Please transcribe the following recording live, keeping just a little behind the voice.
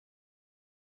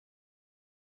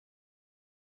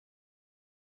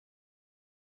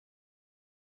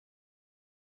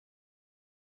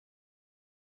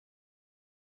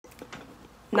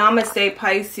Namaste,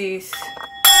 Pisces.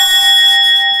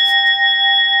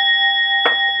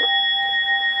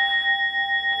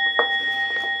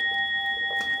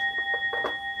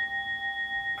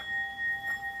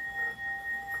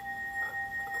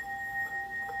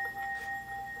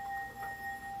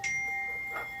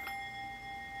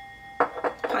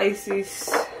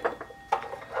 Pisces.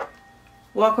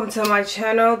 Welcome to my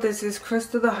channel. This is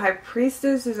Crystal, the High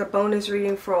Priestess. This is a bonus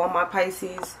reading for all my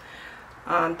Pisces.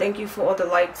 Thank you for all the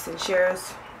likes and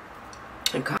shares.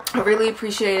 I really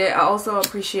appreciate it. I also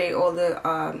appreciate all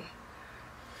the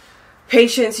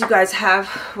patience you guys have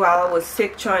while I was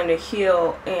sick trying to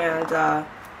heal, and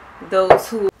those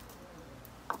who...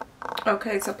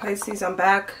 Okay, so Pisces, I'm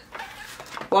back.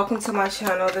 Welcome to my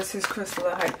channel. This is Crystal,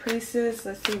 the High Priestess.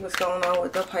 Let's see what's going on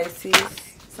with the Pisces,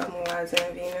 Sun, Moon, Rising,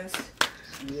 and Venus.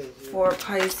 For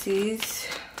Pisces,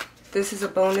 this is a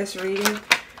bonus reading.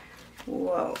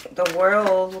 Well, the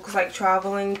world looks like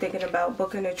traveling, thinking about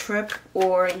booking a trip,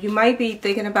 or you might be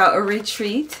thinking about a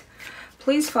retreat.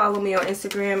 Please follow me on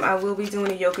Instagram. I will be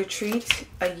doing a yoga retreat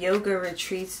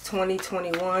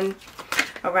 2021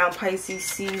 around Pisces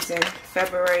season,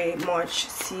 February, March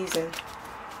season.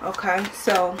 Okay,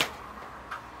 so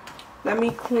let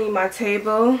me clean my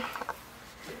table.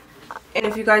 And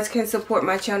if you guys can support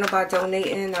my channel by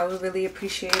donating, I would really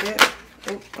appreciate it.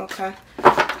 Okay.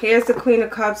 Here's the Queen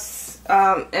of Cups.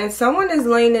 And someone is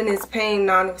laying in his pain,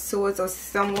 Nine of Swords, or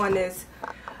someone is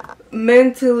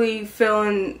mentally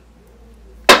feeling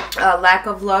a lack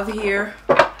of love here.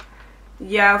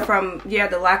 Yeah,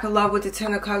 the lack of love with the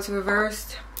Ten of Cups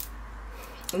reversed.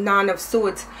 Nine of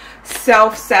Swords.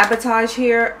 Self-sabotage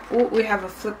here. Ooh, we have a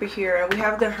flipper here, and we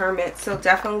have the Hermit. So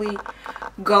definitely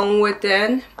going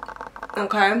within.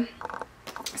 Okay.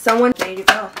 Someone, there you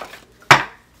go.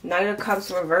 Knight of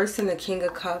Cups reversed and the King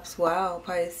of Cups. Wow,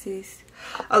 Pisces.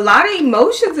 A lot of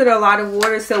emotions and a lot of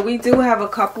water. So we do have a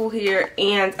couple here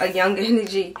and a young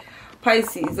energy.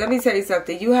 Pisces, let me tell you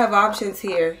something. You have options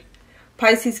here.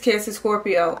 Pisces, Cancer,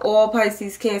 Scorpio. All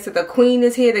Pisces, Cancer. The Queen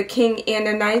is here, the King, and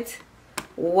the Knight.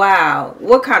 Wow.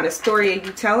 What kind of story are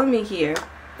you telling me here?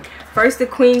 First the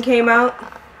Queen came out,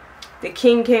 the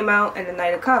King came out, and the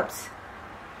Knight of Cups.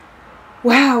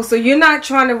 Wow, so you're not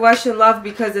trying to rush in love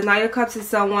because the Knight of Cups is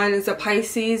someone is a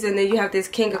Pisces, and then you have this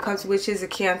King of Cups, which is a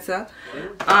Cancer.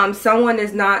 Someone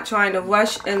is not trying to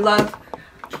rush in love.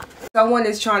 Someone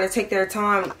is trying to take their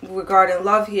time regarding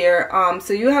love here.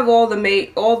 So you have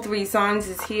all three signs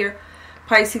is here.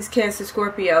 Pisces, Cancer,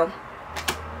 Scorpio.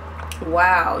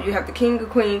 Wow, you have the King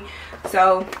of Queen.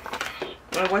 So,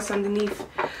 and what's underneath?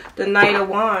 The Knight of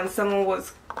Wands. Someone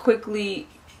was quickly...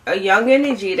 a young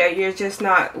energy that you're just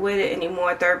not with it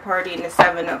anymore. Third party in the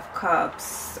Seven of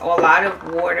Cups. A lot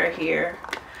of water here.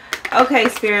 Okay,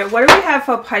 Spirit, what do we have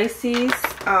for Pisces?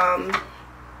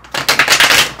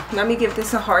 Let me give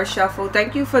this a heart shuffle.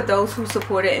 Thank you for those who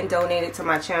supported and donated to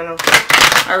my channel.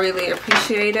 I really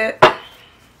appreciate it.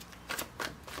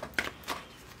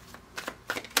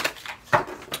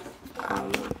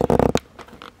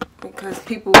 Because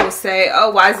people will say,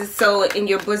 oh, why is it so in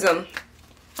your bosom?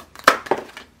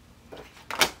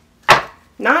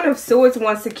 Nine of Swords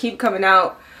wants to keep coming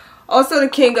out. Also, the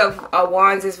King of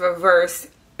Wands is reversed.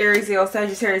 Aries, Leo,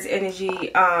 Sagittarius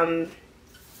energy.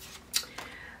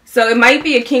 So it might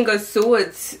be a King of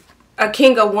Swords, a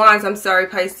King of Wands, I'm sorry,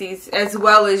 Pisces, as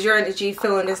well as your energy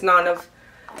feeling this Nine of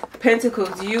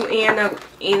Pentacles. You and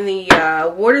in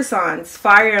the water signs,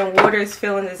 fire and water is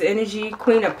feeling this energy.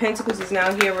 Queen of Pentacles is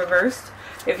now here reversed.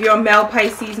 If you're a male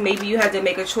Pisces, maybe you had to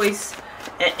make a choice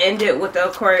and end it with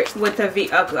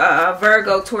a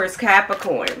Virgo towards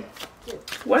Capricorn.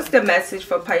 What's the message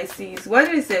for Pisces?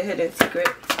 What is the hidden secret?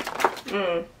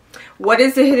 What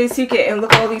is the hidden secret? And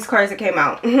look at all these cards that came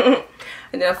out. And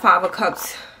then Five of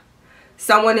Cups.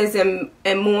 Someone is in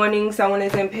mourning. Someone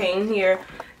is in pain here.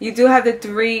 You do have the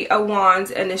Three of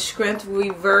Wands and the Strength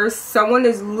reversed. Someone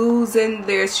is losing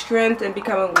their strength and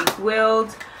becoming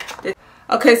weak-willed.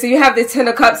 Okay, so you have the Ten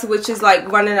of Cups, which is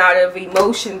like running out of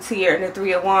emotions here, and the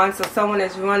Three of Wands. So someone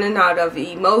is running out of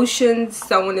emotions.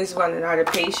 Someone is running out of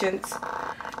patience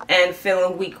and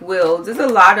feeling weak-willed. There's a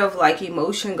lot of like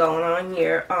emotion going on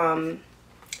here.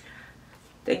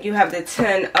 Then you have the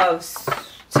Ten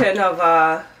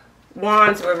of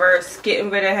Wands reversed, getting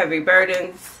rid of heavy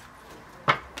burdens.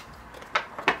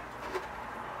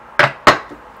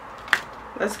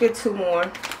 Let's get two more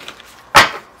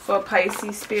for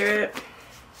Pisces Spirit.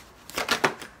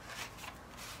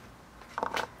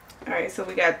 Alright, so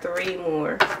we got three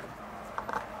more.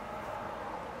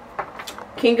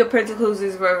 King of Pentacles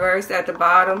is reversed at the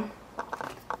bottom.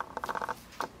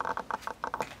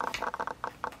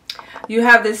 You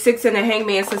have the 6 and the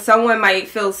Hangman. So someone might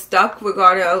feel stuck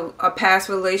regarding a past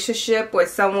relationship, or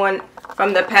someone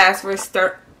from the past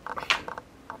returned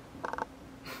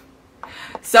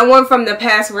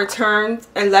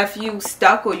and left you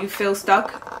stuck, or you feel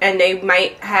stuck, and they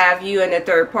might have you in a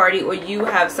third party, or you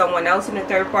have someone else in a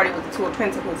third party with the 2 of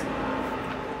Pentacles.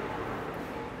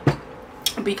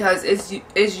 Because it's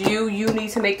you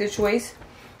need to make the choice.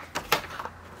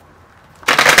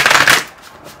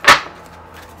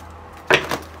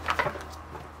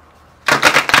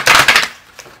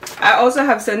 I also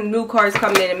have some new cards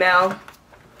coming in the mail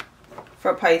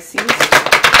for Pisces.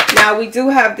 Now, we do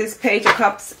have this Page of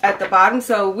Cups at the bottom,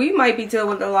 so we might be dealing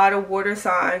with a lot of water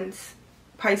signs.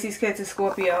 Pisces, Cancer,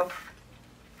 Scorpio.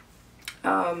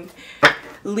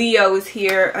 Leo is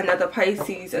here, another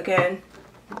Pisces again.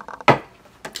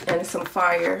 And some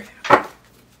fire.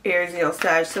 Aries, Leo,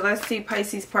 Sag. So let's see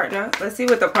Pisces partner. Let's see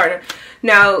what the partner.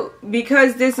 Now,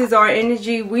 because this is our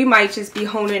energy, we might just be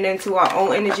honing into our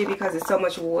own energy because there's so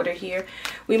much water here.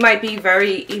 We might be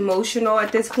very emotional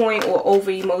at this point, or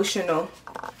over emotional.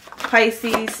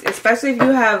 Pisces, especially if you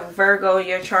have Virgo in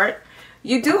your chart,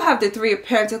 you do have the 3 of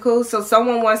Pentacles. So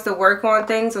someone wants to work on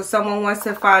things, or someone wants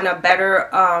to find a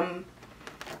better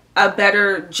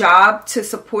job to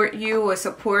support you or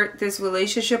support this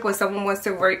relationship, or someone wants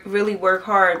to really work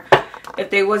hard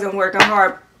if they wasn't working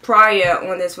hard prior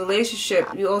on this relationship.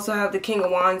 You also have the King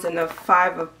of Wands and the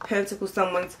 5 of Pentacles.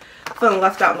 Someone's feeling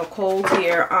left out in the cold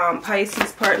here.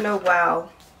 Pisces partner, wow.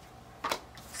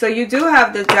 So you do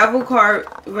have the Devil card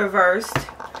reversed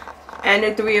and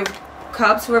the 3 of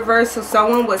Cups reversed. So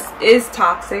someone is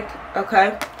toxic,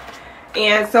 okay?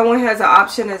 And someone has an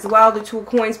option as well. The 2 of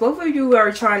Coins. Both of you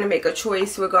are trying to make a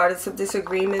choice regardless of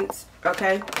disagreements.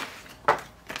 Okay.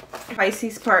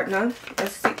 Pisces partner.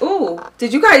 Let's see. Ooh.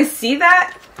 Did you guys see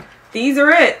that? These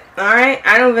are it. Alright.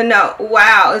 I don't even know.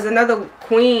 Wow. There's another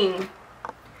Queen.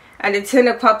 And the 10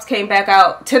 of Cups came back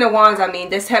out. 10 of Wands, I mean.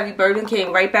 This heavy burden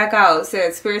came right back out.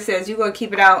 So Spirit says you're going to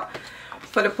keep it out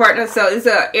for the partner. So it's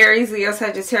a Aries, Leo,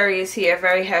 Sagittarius here.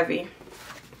 Very heavy.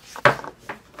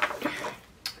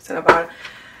 About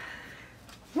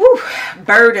woo,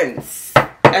 burdens.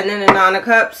 And then the 9 of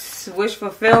Cups, wish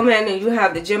fulfillment. And you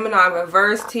have the Gemini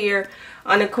reversed here,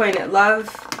 unacquainted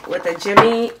love with a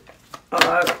Jimmy.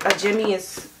 A Jimmy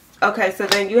is okay. So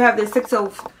then you have the 6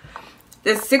 of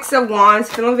Wands,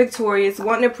 feeling victorious,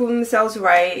 wanting to prove themselves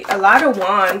right. A lot of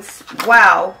Wands.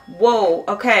 Wow. Whoa.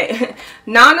 Okay.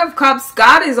 9 of Cups.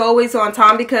 God is always on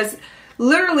time, because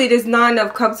literally this 9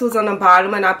 of Cups was on the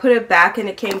bottom, and I put it back and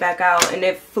it came back out, and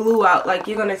it flew out. Like,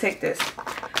 you're going to take this.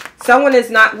 Someone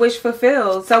is not wish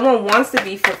fulfilled. Someone wants to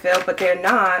be fulfilled, but they're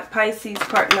not. Pisces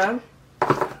partner.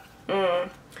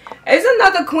 There's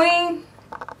another Queen.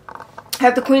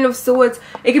 Have the Queen of Swords.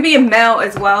 It could be a male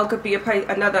as well. It could be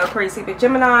another crazy big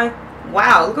Gemini.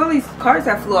 Wow, look at all these cards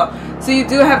that flew up. So you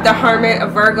do have the Hermit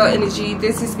of Virgo energy.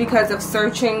 This is because of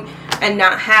searching and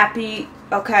not happy.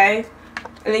 Okay.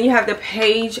 And then you have the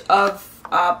Page of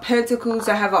Pentacles.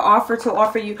 I have an offer to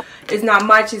offer you. It's not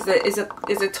much. It's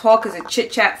a talk. It's a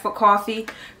chit chat for coffee.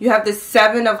 You have the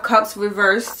 7 of Cups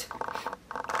reversed.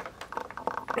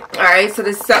 All right.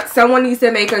 So someone needs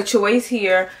to make a choice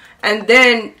here. And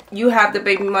then you have the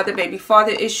baby mother, baby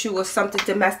father issue, or something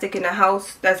domestic in the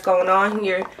house that's going on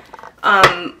here.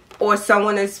 Or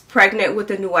someone is pregnant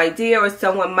with a new idea, or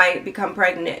someone might become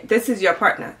pregnant. This is your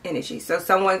partner energy. So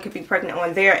someone could be pregnant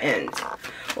on their end.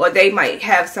 Or they might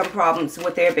have some problems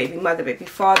with their baby mother, baby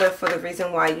father, for the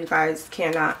reason why you guys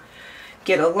cannot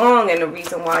get along, and the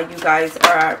reason why you guys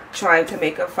are trying to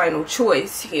make a final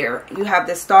choice here. You have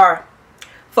the Star.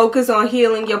 Focus on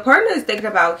healing. Your partner is thinking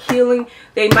about healing.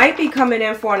 They might be coming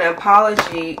in for an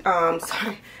apology.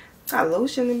 Sorry. Got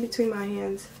lotion in between my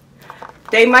hands.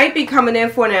 They might be coming in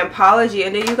for an apology.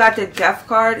 And then you got the Death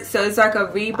card. So it's like a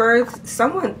rebirth.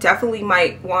 Someone definitely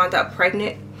might wind up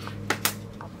pregnant.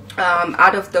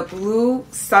 Out of the blue.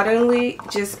 Suddenly.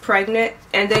 Just pregnant.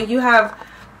 And then you have...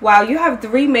 Wow, you have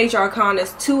 3 major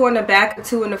arcanas, 2 on the back and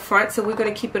 2 in the front, so we're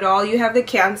going to keep it all. You have the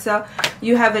Cancer,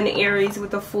 you have an Aries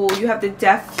with the Fool, you have the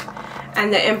Death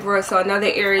and the Emperor, so another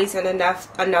Aries and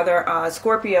another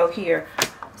Scorpio here.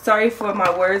 Sorry for my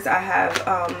words, I have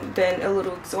been a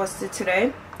little exhausted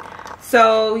today.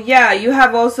 So yeah, you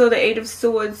have also the 8 of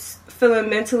Swords, feeling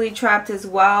mentally trapped as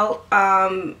well.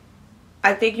 I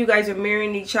think you guys are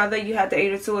mirroring each other. You had the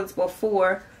 8 of Swords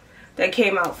before. That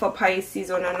came out for Pisces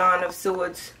on a 9 of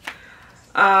Swords.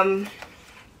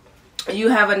 You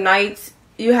have a Knight.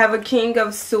 You have a King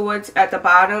of Swords at the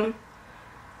bottom.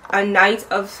 A Knight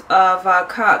of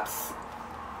Cups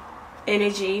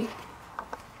energy.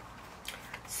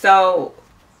 So,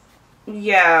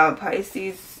 yeah,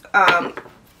 Pisces.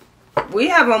 we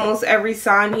have almost every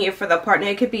sign here for the partner.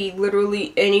 It could be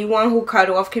literally anyone who cut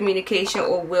off communication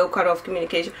or will cut off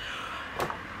communication.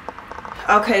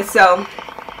 Okay, so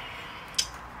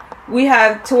we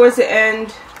have towards the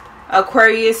end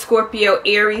Aquarius, Scorpio,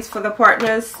 Aries for the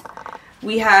partners.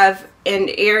 We have in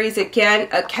Aries again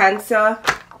a Cancer,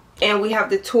 and we have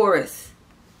the Taurus.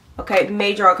 Okay,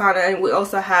 major arcana, and we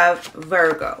also have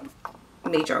Virgo,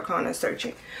 major arcana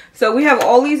searching. So we have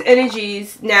all these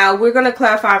energies. Now we're going to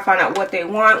clarify and find out what they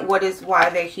want, why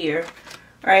they're here.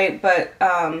 Right? But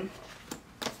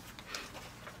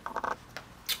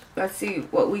let's see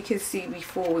what we can see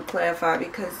before we clarify,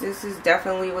 because this is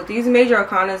definitely with these major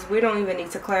arcanas, we don't even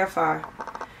need to clarify.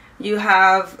 You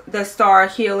have the Star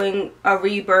healing a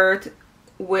rebirth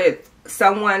with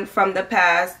someone from the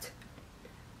past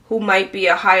who might be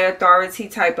a higher authority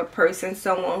type of person,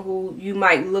 someone who you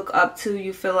might look up to.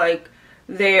 You feel like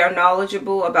they are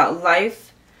knowledgeable about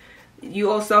life. You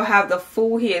also have the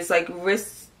Fool here. It's like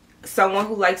risk, someone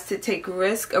who likes to take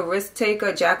risk, a risk taker,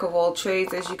 a jack of all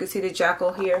trades. As you can see the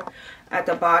jackal here at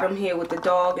the bottom here with the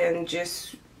dog, and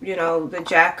just, you know, the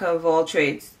jack of all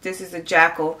trades. This is a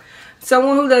jackal.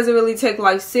 Someone who doesn't really take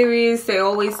life serious. They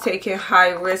always taking high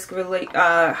risk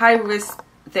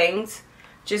things.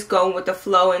 Just going with the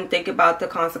flow and think about the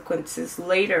consequences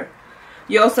later.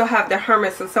 You also have the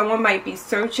Hermit. So someone might be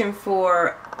searching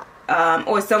for,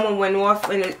 or someone went off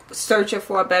and searching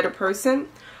for a better person,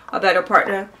 a better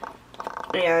partner,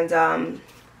 and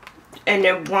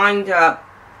then wind up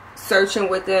searching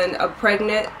within a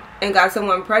pregnant and got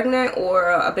someone pregnant, or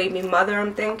a baby mother,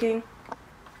 I'm thinking.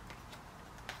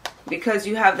 Because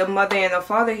you have the mother and the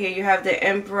father here. You have the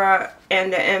Emperor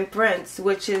and the Empress,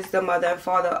 which is the mother and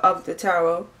father of the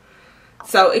tarot.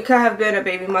 So it could have been a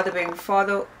baby mother, baby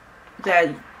father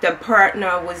that the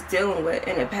partner was dealing with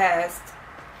in the past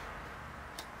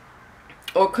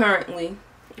or currently.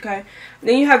 Okay.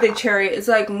 Then you have the Chariot. It's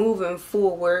like moving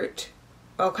forward.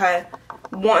 Okay.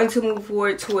 Wanting to move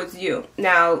forward towards you.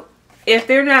 Now, if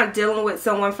they're not dealing with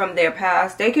someone from their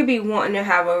past, they could be wanting to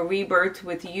have a rebirth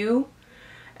with you.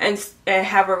 And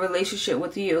have a relationship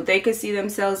with you. They could see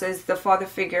themselves as the father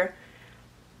figure,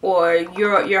 or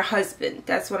your husband.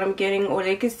 That's what I'm getting. Or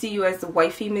they could see you as the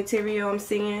wifey material, I'm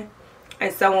seeing.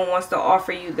 And someone wants to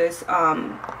offer you this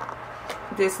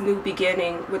this new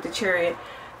beginning with the Chariot.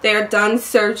 They are done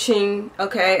searching.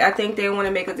 Okay, I think they want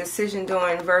to make a decision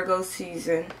during Virgo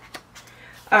season.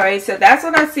 Alright, so that's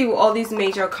what I see with all these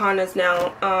major arcanas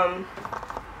now.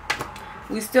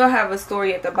 We still have a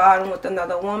story at the bottom with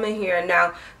another woman here.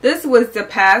 Now, this was the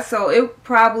past, so it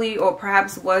probably or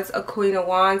perhaps was a Queen of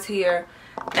Wands here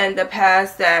in the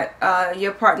past that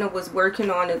your partner was working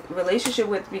on a relationship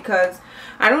with, because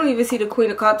I don't even see the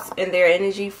Queen of Cups in their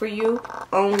energy for you.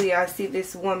 Only I see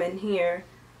this woman here.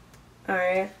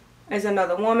 Alright. There's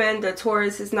another woman. The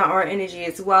Taurus is not our energy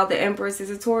as well. The Empress is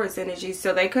a Taurus energy.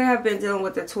 So they could have been dealing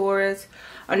with the Taurus,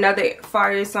 another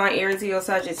fire sign, Aries or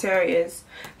Sagittarius.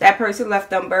 That person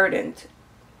left unburdened.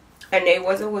 And they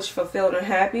wasn't wish fulfilled and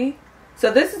happy.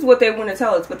 So this is what they want to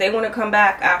tell us. But they want to come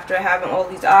back after having all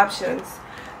these options.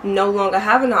 No longer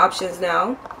having options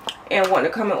now. And want to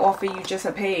come and offer you just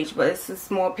a page. But it's a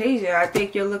small page. And I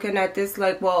think you're looking at this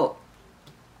like, well,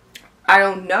 I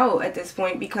don't know at this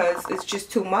point, because it's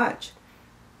just too much.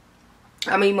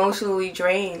 I'm emotionally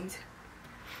drained.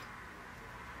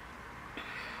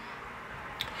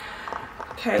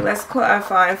 Okay, let's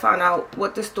clarify and find out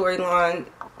what the storyline.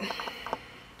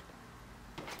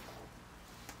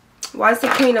 Why is the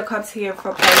Queen of Cups here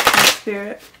for Pisces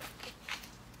spirit?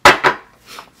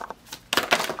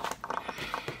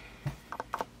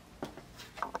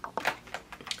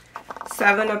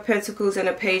 Seven of Pentacles and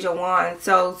a Page of Wands.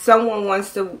 So someone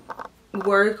wants to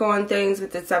work on things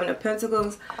with the Seven of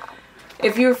Pentacles.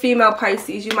 If you're a female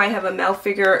Pisces, you might have a male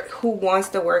figure who wants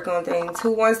to work on things,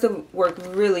 who wants to work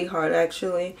really hard,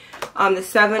 actually. The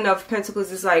Seven of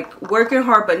Pentacles is like working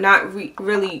hard but not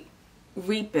really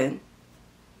reaping.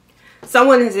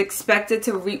 Someone is expected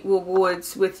to reap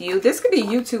rewards with you. This could be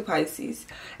you too, Pisces.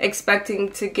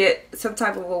 Expecting to get some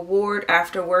type of reward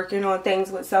after working on things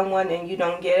with someone and you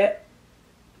don't get it.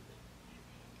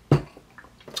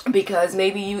 Because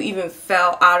maybe you even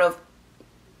fell out of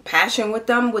passion with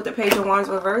them with the Page of Wands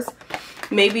reverse.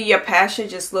 Maybe your passion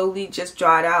just slowly just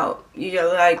dried out.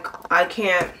 You're like, I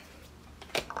can't.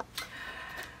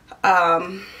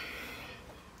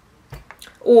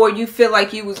 Or you feel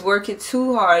like you was working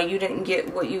too hard and you didn't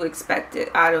get what you expected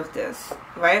out of this,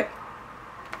 right?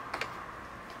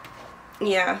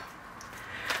 Yeah.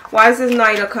 Why is this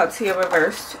Knight of Cups here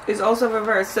reversed? It's also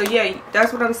reversed. So yeah,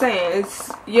 that's what I'm saying. It's,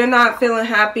 you're not feeling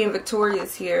happy and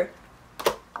victorious here.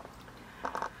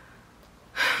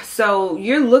 So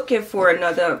you're looking for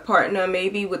another partner,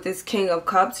 maybe with this King of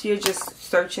Cups. You're just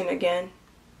searching again.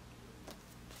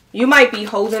 You might be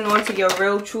holding on to your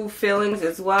real true feelings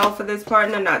as well for this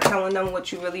partner, not telling them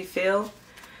what you really feel.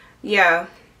 Yeah.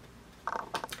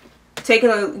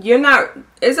 You're not,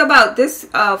 it's about this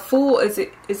Fool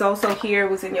is also here,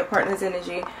 was in your partner's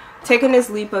energy. Taking this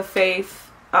leap of faith,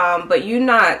 but you're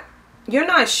not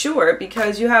sure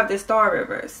because you have this Star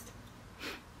reversed.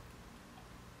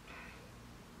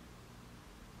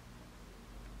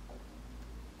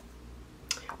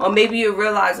 Or maybe you're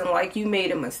realizing like you made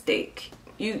a mistake.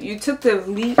 You took the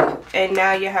leap and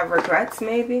now you have regrets,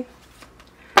 maybe.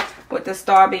 With the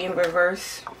Star being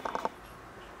reversed.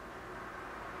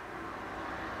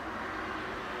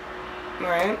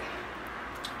 Right?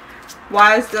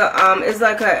 Why is the it's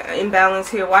like an imbalance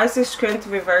here. Why is the Strength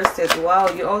reversed as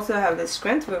well? You also have the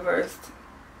Strength reversed.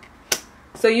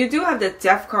 So you do have the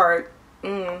Death card.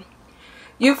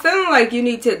 You're feeling like you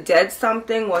need to dead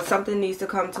something, or something needs to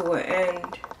come to an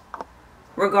end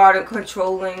regarding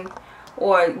controlling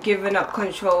or giving up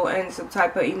control and some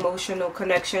type of emotional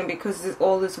connection, because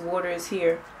all this water is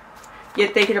here. You're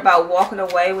thinking about walking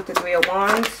away with the Three of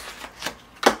Wands.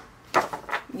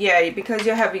 Yeah, because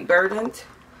you're heavy burdened.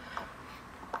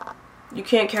 You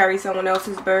can't carry someone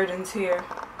else's burdens here.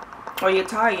 Or you're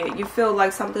tired. You feel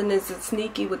like something is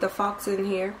sneaky with the fox in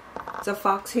here. It's a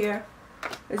fox here.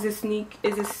 Is it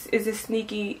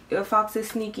sneaky? The fox is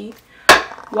sneaky.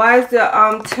 Why is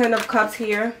the 10 of Cups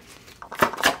here?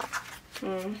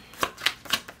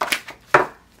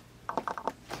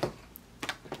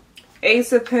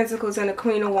 Ace of Pentacles and the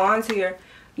Queen of Wands here.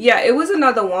 Yeah, it was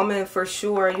another woman for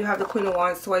sure. You have the Queen of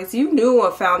Wands twice. You knew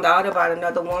or found out about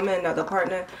another woman, another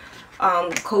partner,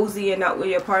 cozying up with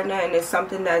your partner, and it's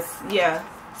something that's, yeah,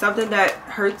 something that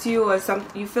hurts you, or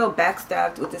you feel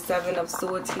backstabbed with the 7 of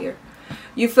Swords here.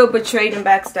 You feel betrayed and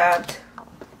backstabbed.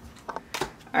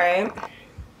 Alright.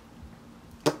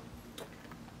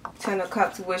 10 of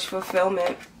Cups, wish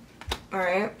fulfillment.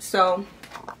 Alright, so,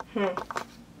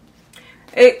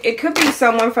 It could be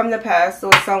someone from the past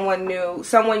or someone new,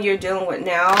 someone you're dealing with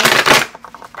now.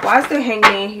 Why is there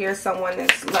hanging here? Someone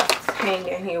that's left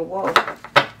hanging here. Whoa.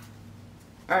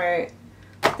 Alright.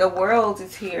 The World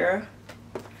is here.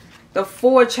 The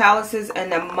 4 chalices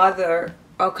and the Mother.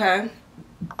 Okay.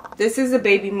 This is a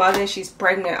baby mother. She's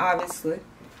pregnant, obviously.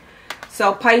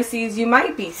 So, Pisces, you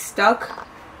might be stuck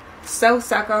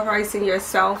self-sacrificing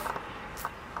yourself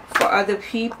for other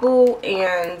people,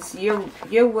 and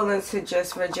you're willing to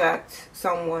just reject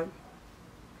someone.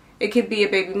 It could be a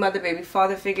baby mother, baby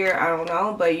father figure, I don't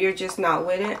know, but you're just not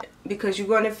with it because you're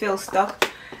going to feel stuck.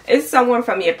 It's someone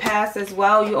from your past as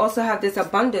well. You also have this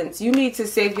abundance. You need to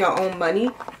save your own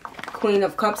money. Queen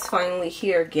of Cups finally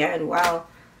here again. Wow.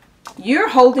 You're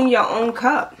holding your own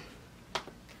cup.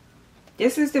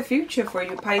 This is the future for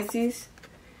you, Pisces.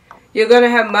 You're going to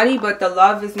have money, but the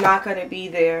love is not going to be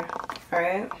there.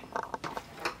 Alright.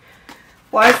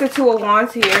 Why is the 2 of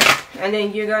Wands here? And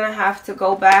then you're going to have to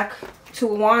go back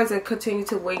 2 of Wands and continue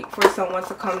to wait for someone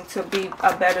to come to be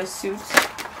a better suit.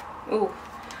 Ooh.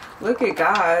 Look at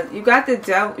God. You got the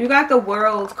Devil. You got the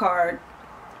World card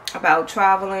about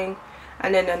traveling.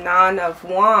 And then the 9 of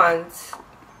Wands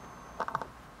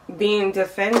being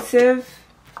defensive.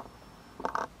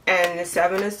 And the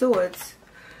 7 of Swords.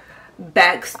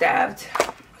 Backstabbed.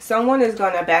 Someone is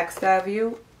going to backstab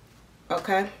you.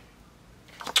 Okay.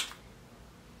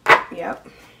 Yep.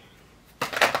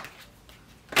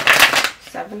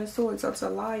 7 of Swords. That's a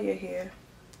liar here.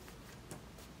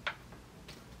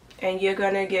 And you're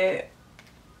going to get...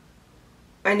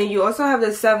 And then you also have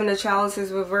the 7 of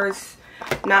Chalices reverse,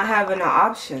 not having an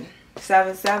option.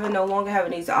 7-7, no longer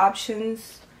having these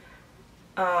options.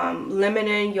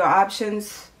 Limiting your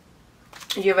options.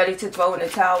 You're ready to throw in the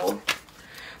towel.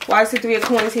 Why is the 3 of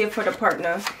Coins here for the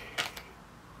partner?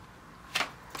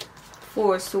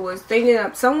 4 of Swords. Thinking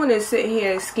up, someone is sitting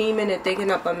here scheming and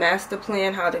thinking up a master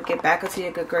plan how to get back into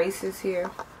your good graces here.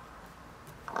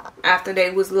 After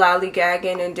they was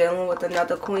lollygagging and dealing with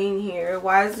another queen here.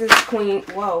 Why is this queen?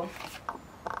 Whoa.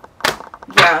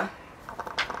 Yeah.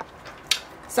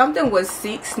 Something was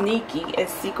sneaky and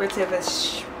secretive,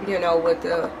 as you know, with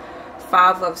the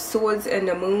 5 of Swords and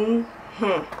the Moon.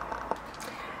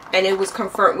 And it was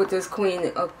confirmed with this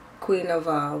Queen of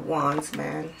Wands,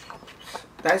 man.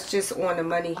 That's just on the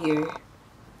money here.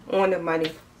 On the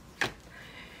money.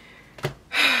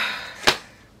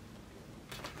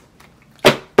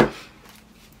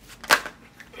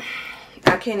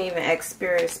 I can't even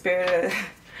experience. Spirit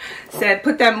said,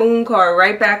 put that Moon card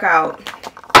right back out.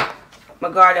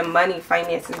 Regarding money,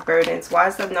 finances, burdens. Why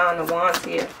is the 9 of Wands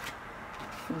here?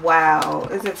 Wow.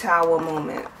 It's a Tower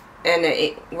moment. and the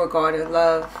 8 regarding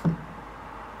love.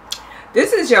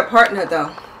 This is your partner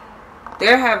though.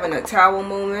 They're having a tower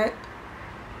moment,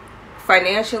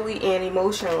 financially and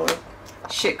emotionally.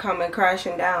 Shit coming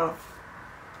crashing down.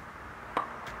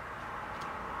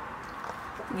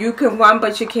 You can run,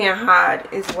 but you can't hide,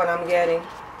 is what I'm getting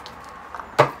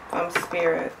from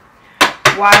Spirit.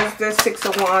 Why is there 6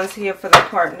 of Wands here for the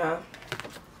partner?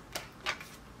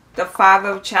 The 5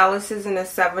 of Chalices and the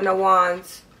 7 of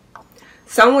Wands.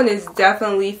 Someone is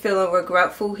definitely feeling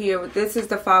regretful here. This is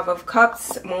the 5 of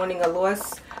Cups, mourning a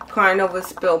loss, crying over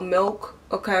spilled milk,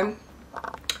 okay?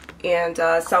 And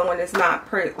someone is not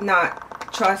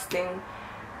trusting,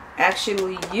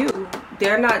 actually you.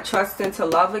 They're not trusting to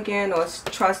love again or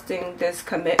trusting this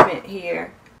commitment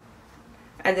here.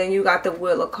 And then you got the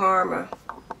Wheel of Karma.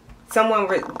 Someone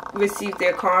received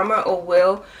their karma or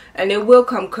will, and it will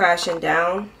come crashing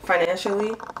down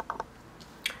financially.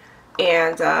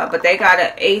 And but they got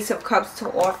an Ace of Cups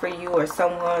to offer you or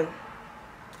someone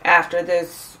after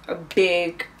this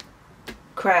big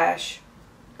crash.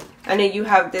 And then you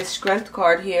have this Strength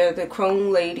card here. The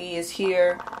Crone Lady is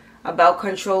here about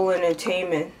control and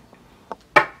attainment.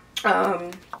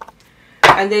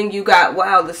 And then you got,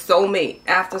 wow, the soulmate.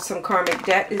 After some karmic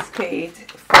debt is paid,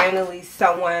 finally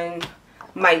someone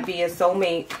might be a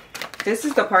soulmate. This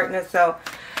is the partner. So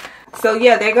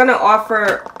yeah, they're going to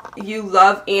offer you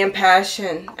love and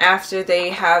passion after they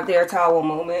have their tower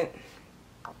moment.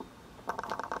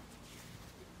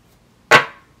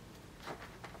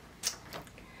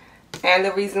 And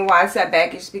the reason why I said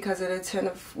baggage is because of the 10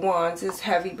 of Wands is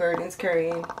heavy burdens,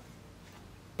 carrying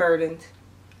burdens.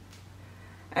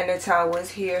 And the Tower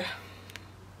is here.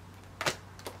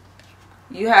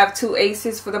 You have 2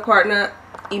 aces for the partner,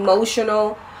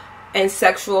 emotional and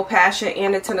sexual passion,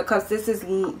 and the 10 of Cups. This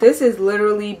is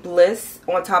literally bliss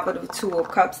on top of the 2 of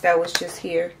Cups that was just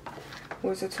here.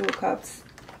 Where's the 2 of Cups?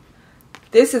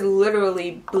 This is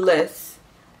literally bliss.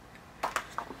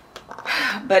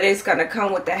 But it's going to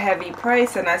come with a heavy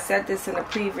price. And I said this in the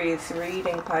previous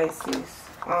reading, Pisces.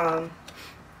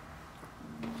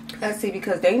 Let's see,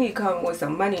 because they need to come with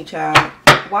some money, child.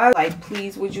 Why? Like,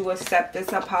 please, would you accept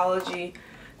this apology?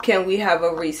 Can we have a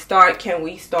restart? Can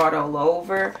we start all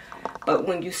over? But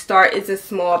when you start, it's a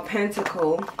small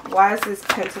pentacle. Why is this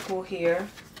pentacle here?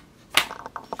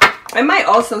 It might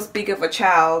also speak of a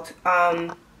child.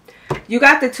 You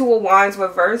got the 2 of Wands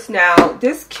reversed. Now,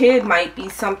 this kid might be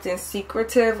something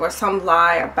secretive or some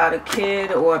lie about a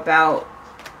kid or about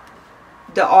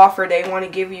the offer they want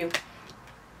to give you.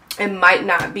 It might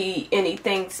not be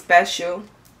anything special.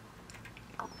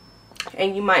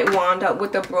 And you might wind up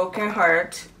with a broken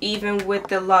heart, even with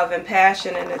the love and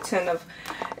passion and the 10 of...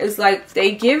 It's like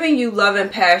they giving you love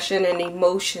and passion and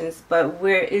emotions, but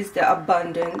where is the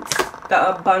abundance?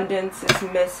 The abundance is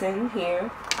missing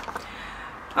here.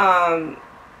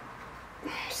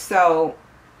 So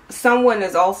someone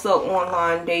is also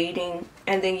online dating.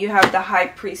 And then you have the High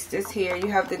Priestess here. You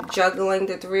have the juggling,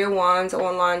 the 3 of Wands,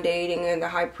 online dating, and the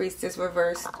High Priestess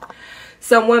reversed.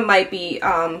 Someone might be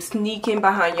sneaking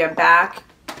behind your back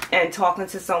and talking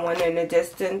to someone in the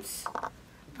distance.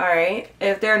 Alright?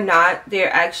 If they're not,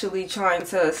 they're actually trying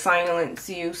to silence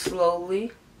you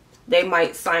slowly. They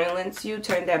might silence you,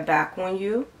 turn their back on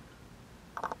you.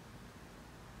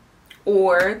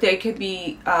 Or they could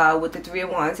be, with the 3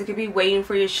 of Wands, it could be waiting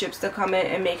for your ships to come in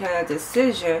and making a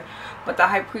decision. But the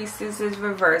High Priestess is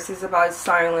reversed. It's about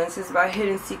silence. It's about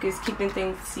hidden secrets, keeping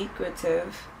things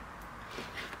secretive.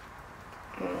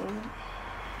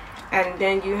 And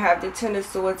then you have the 10 of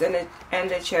Swords and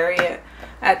the Chariot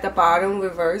at the bottom,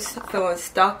 reversed, feeling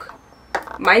stuck.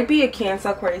 Might be a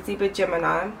Cancer, crazy, but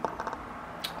Gemini.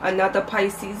 Another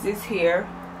Pisces is here.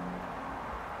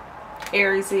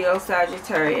 Aries, Leo,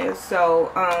 Sagittarius.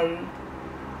 So,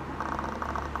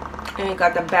 and you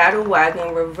got the Battle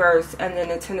Wagon reverse, and then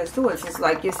the 10 of Swords. It's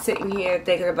like you're sitting here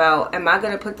thinking about, am I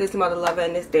going to put this mother lover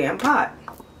in this damn pot?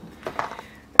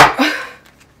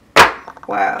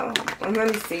 Wow. And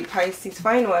let me see, Pisces,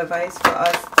 final advice for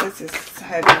us. This is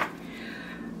heavy.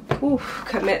 Ooh,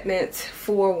 commitment,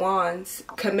 4 Wands.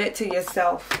 Commit to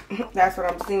yourself. That's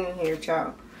what I'm seeing here,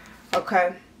 child.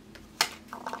 Okay.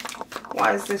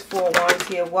 Why is this 4 Wands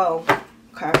here? Whoa.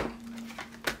 Okay.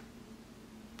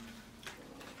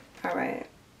 Alright.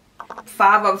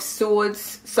 5 of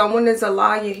Swords. Someone is a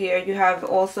liar here. You have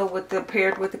also with the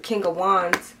paired with the King of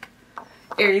Wands.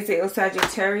 Aries, Leo,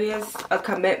 Sagittarius. A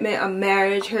commitment, a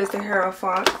marriage. Here's the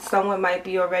Hierophant. Someone might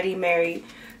be already married.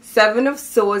 7 of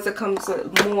Swords. It comes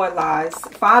with more lies.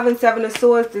 5 and 7 of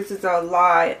Swords. This is a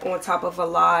lie on top of a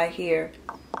lie here.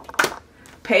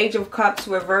 Page of Cups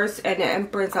reversed, and the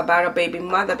Empress about a baby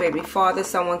mother, baby father.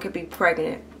 Someone could be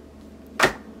pregnant.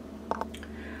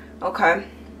 Okay.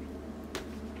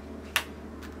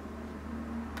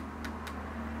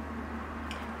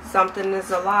 Something is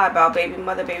a lie about baby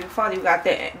mother, baby father. You got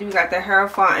the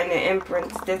Hierophant and the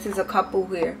Empress. This is a couple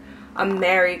here. A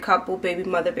married couple, baby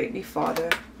mother, baby father.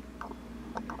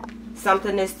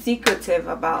 Something is secretive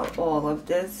about all of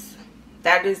this.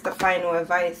 That is the final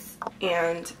advice.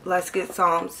 And let's get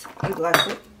Psalms and bless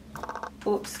it.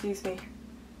 Oops, excuse me.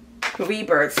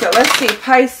 Rebirth. So let's see.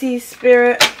 Pisces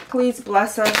spirit, please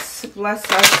bless us. Bless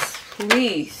us,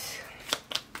 please.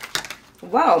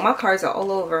 Wow, my cards are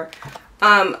all over.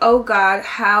 Oh God,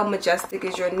 how majestic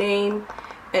is your name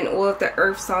in all of the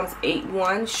earth. Psalms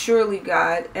 8:1. Surely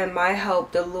God and my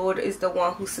help, the Lord is the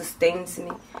one who sustains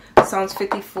me. Psalms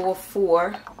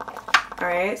 54:4.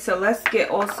 Alright, so let's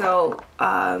get also,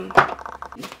 I'm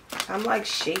like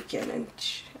shaking and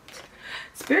shit.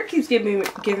 Spirit keeps giving me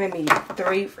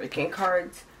 3 freaking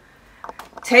cards.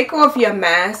 Take off your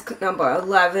mask, number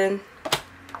 11.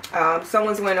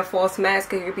 Someone's wearing a false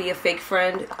mask. It could be a fake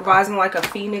friend. Rising like a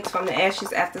phoenix from the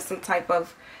ashes after some type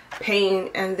of pain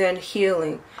and then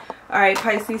healing. Alright,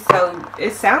 Pisces, so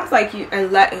it sounds like you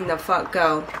and letting the fuck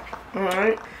go.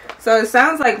 Alright, so it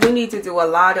sounds like we need to do a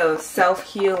lot of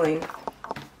self-healing.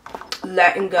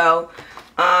 Letting go.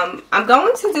 I'm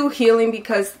going to do healing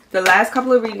because the last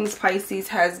couple of readings, Pisces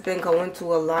has been going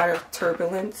through a lot of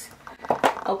turbulence.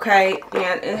 Okay,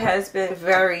 and it has been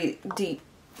very deep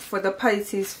for the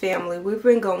Pisces family. We've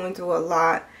been going through a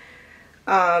lot.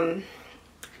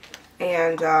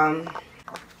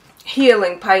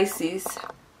 Healing, Pisces.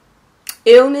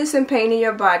 Illness and pain in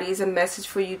your body is a message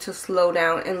for you to slow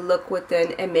down and look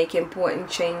within and make important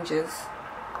changes.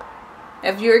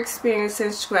 If you're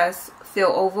experiencing stress, feel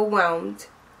overwhelmed,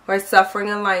 or suffering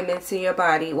alignments in your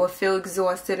body, or feel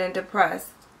exhausted and depressed,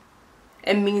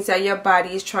 it means that your body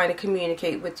is trying to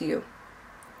communicate with you.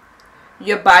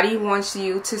 Your body wants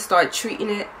you to start treating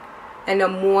it in a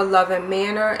more loving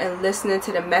manner and listening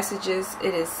to the messages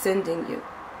it is sending you.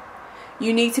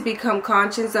 You need to become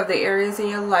conscious of the areas in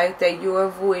your life that you are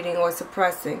avoiding or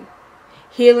suppressing.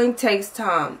 Healing takes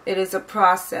time. It is a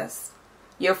process.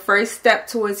 Your first step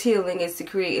towards healing is to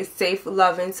create a safe,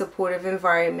 loving, supportive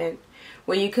environment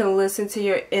where you can listen to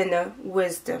your inner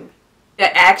wisdom.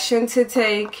 The action to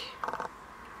take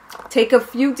a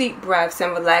few deep breaths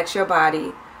and relax your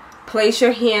body. Place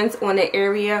your hands on the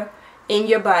area in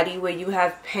your body where you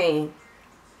have pain.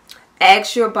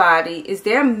 Ask your body, is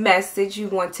there a message you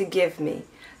want to give me?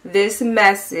 This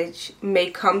message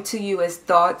may come to you as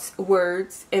thoughts,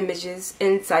 words, images,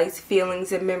 insights,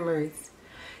 feelings, and memories.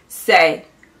 Say,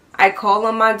 I call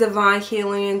on my divine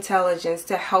healing intelligence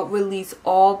to help release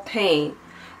all pain,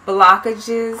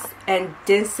 blockages, and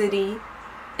density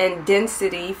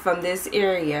from this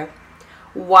area.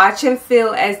 Watch and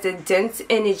feel as the dense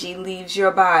energy leaves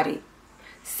your body.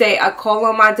 Say, I call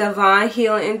on my divine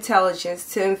healing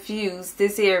intelligence to infuse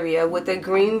this area with a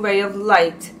green ray of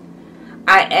light.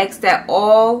 I ask that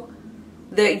all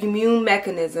the immune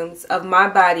mechanisms of my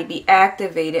body be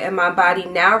activated and my body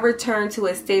now return to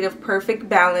a state of perfect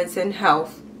balance and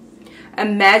health.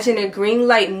 Imagine a green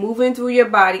light moving through your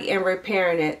body and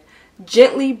repairing it.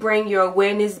 Gently bring your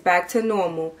awareness back to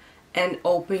normal and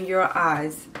open your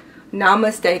eyes.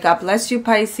 Namaste. God bless you,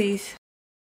 Pisces.